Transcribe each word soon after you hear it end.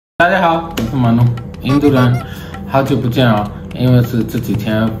大家好，我是马怒，印度人，好久不见啊！因为是这几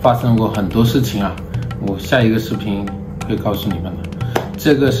天发生过很多事情啊，我下一个视频会告诉你们的。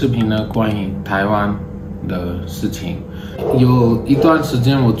这个视频呢，关于台湾的事情。有一段时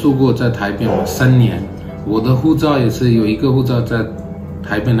间我住过在台北嘛，3年，我的护照也是有一个护照在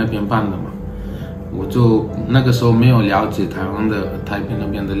台北那边办的嘛。我就那个时候没有了解台湾的台北那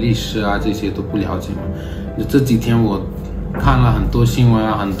边的历史啊，这些都不了解嘛。这几天我看了很多新闻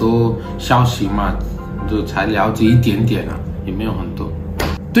啊，很多消息嘛，就才了解一点点啊，也没有很多。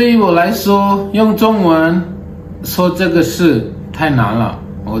对于我来说，用中文说这个事太难了，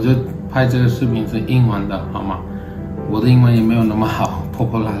我就拍这个视频是英文的，好吗？我的英文也没有那么好，破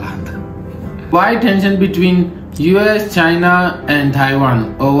破烂烂的。Why tension between US, China and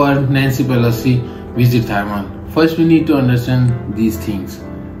Taiwan over Nancy Pelosi visit Taiwan? First, we need to understand these things.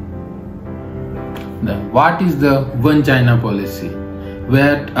 Then, what is the One China policy?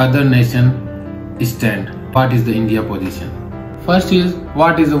 Where other nations stand? What is the India position? First is,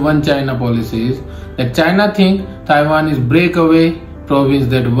 what is the One China policy? Is that China think Taiwan is breakaway province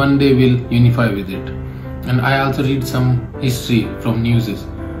that one day will unify with it. And I also read some history from news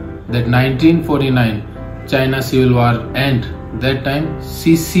that 1949 China Civil War end. That time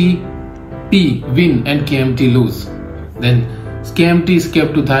CCP win and KMT lose. Then KMT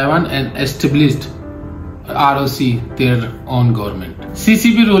escaped to Taiwan and established ROC, their own government.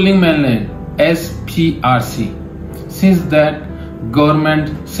 CCP ruling mainland, SPRC. Since that, government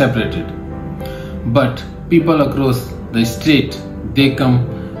separated. But people across the state, they come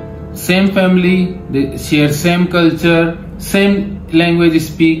same family, they share same culture, same language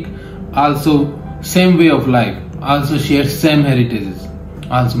speak, also same way of life, also share same heritages,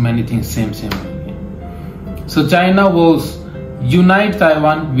 also many things same. So China was unite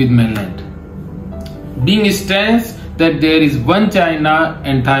Taiwan with mainland. Being stance that there is one China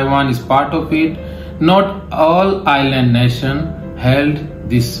and Taiwan is part of it, not all island nation held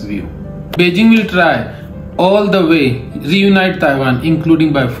this view. Beijing will try all the way reunite Taiwan,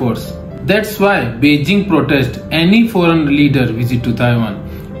 including by force. That's why Beijing protests any foreign leader visit to Taiwan,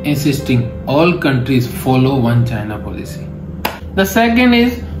 insisting all countries follow one China policy. The second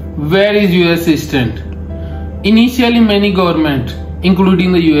is, where is USA stand? Initially many governments,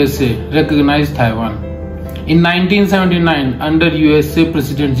 including the USA, recognized Taiwan. In 1979, under USA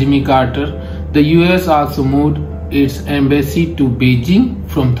President Jimmy Carter, the US also moved its embassy to Beijing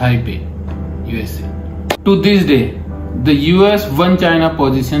from Taipei, USA. To this day, the US One China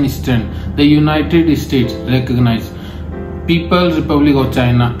position stand. The United States recognize People's Republic of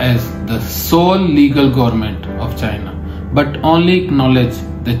China as the sole legal government of China, but only acknowledge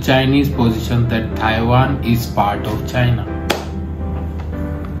the Chinese position that Taiwan is part of China.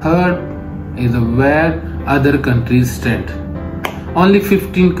 Third is where other countries stand. Only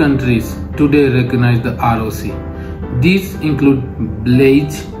 15 countries today recognize the ROC. These include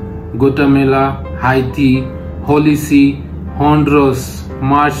Belize, Guatemala, Haiti, Holy See, Honduras,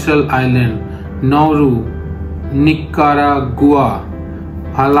 Marshall Island, Nauru, Nicaragua,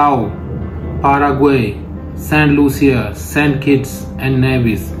 Palau, Paraguay, Saint Lucia, Saint Kitts and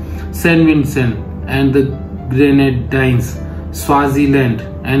Nevis, Saint Vincent and the Grenadines, Swaziland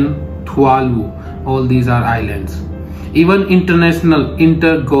and Tuvalu. All these are islands. Even international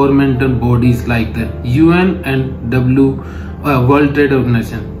intergovernmental bodies like the UN and World Trade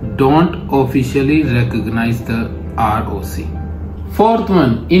Organization don't officially recognize the ROC. Fourth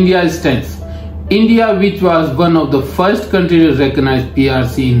one, India stands. India, which was one of the first countries to recognize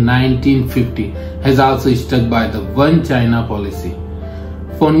PRC in 1950, has also stuck by the One China policy.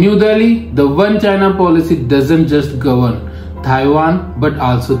 For New Delhi, the One China policy doesn't just govern Taiwan but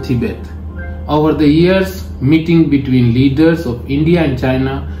also Tibet. Over the years, meeting between leaders of India and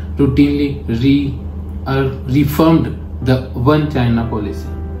China routinely reaffirmed the One China policy.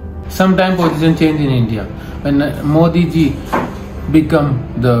 Sometime position change in India. When Modi ji became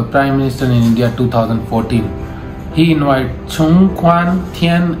the Prime Minister in India 2014, he invited Chung Kwan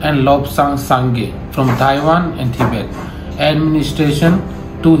Thien and Lobsang Sangye from Taiwan and Tibet administration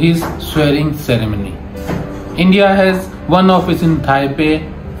to his swearing ceremony. India has one office in Taipei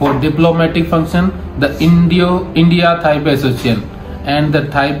for diplomatic function, the India-Taipei Association and the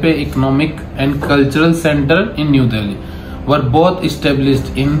Taipei Economic and Cultural Center in New Delhi were both established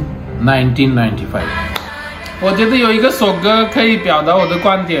in 1995. 我觉得有一个首歌可以表达我的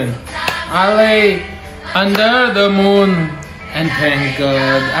观点。I lay under the moon and thank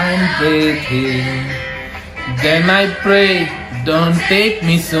God I'm breathing. Then I pray, don't take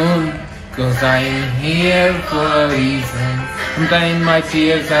me soon, 'cause I'm here for a reason. Sometimes my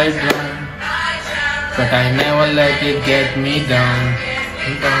tears I drown, but I never let it get me down.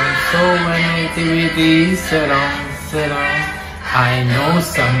 many activities around. I know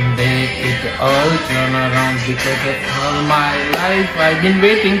someday it all turn around because all my life I've been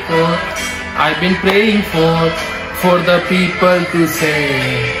waiting for, I've been praying for the people to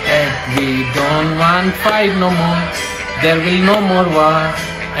say that we don't want fight no more, there will no more war,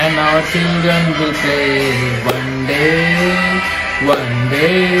 and our children will play one day.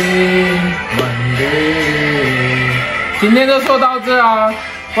 今天就说到这啊，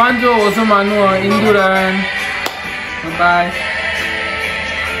关注我是马怒，印度人，拜拜。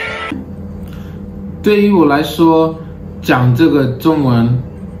对于我来说，讲这个中文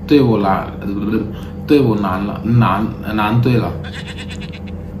对我难对了。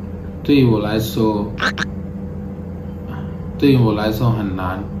对于我来说很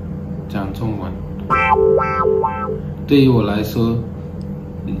难讲中文。对于我来说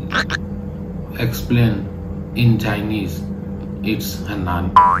 ，explain in Chinese it's 很难，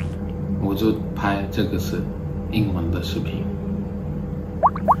我就拍这个是英文的视频。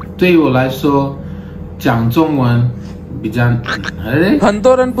对于我来说，讲中文比较很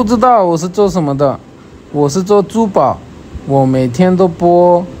多人不知道我是做什么的，我是做珠宝，我每天都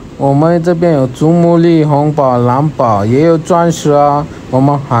播。我们这边有祖母绿、红宝、蓝宝，也有钻石啊。我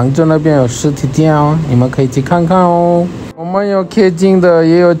们杭州那边有实体店哦，你们可以去看看哦。我们有 K 金的，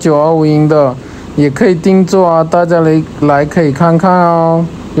也有925银的，也可以定做啊。大家来可以看看哦。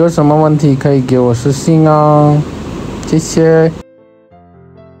有什么问题可以给我私信哦，谢谢。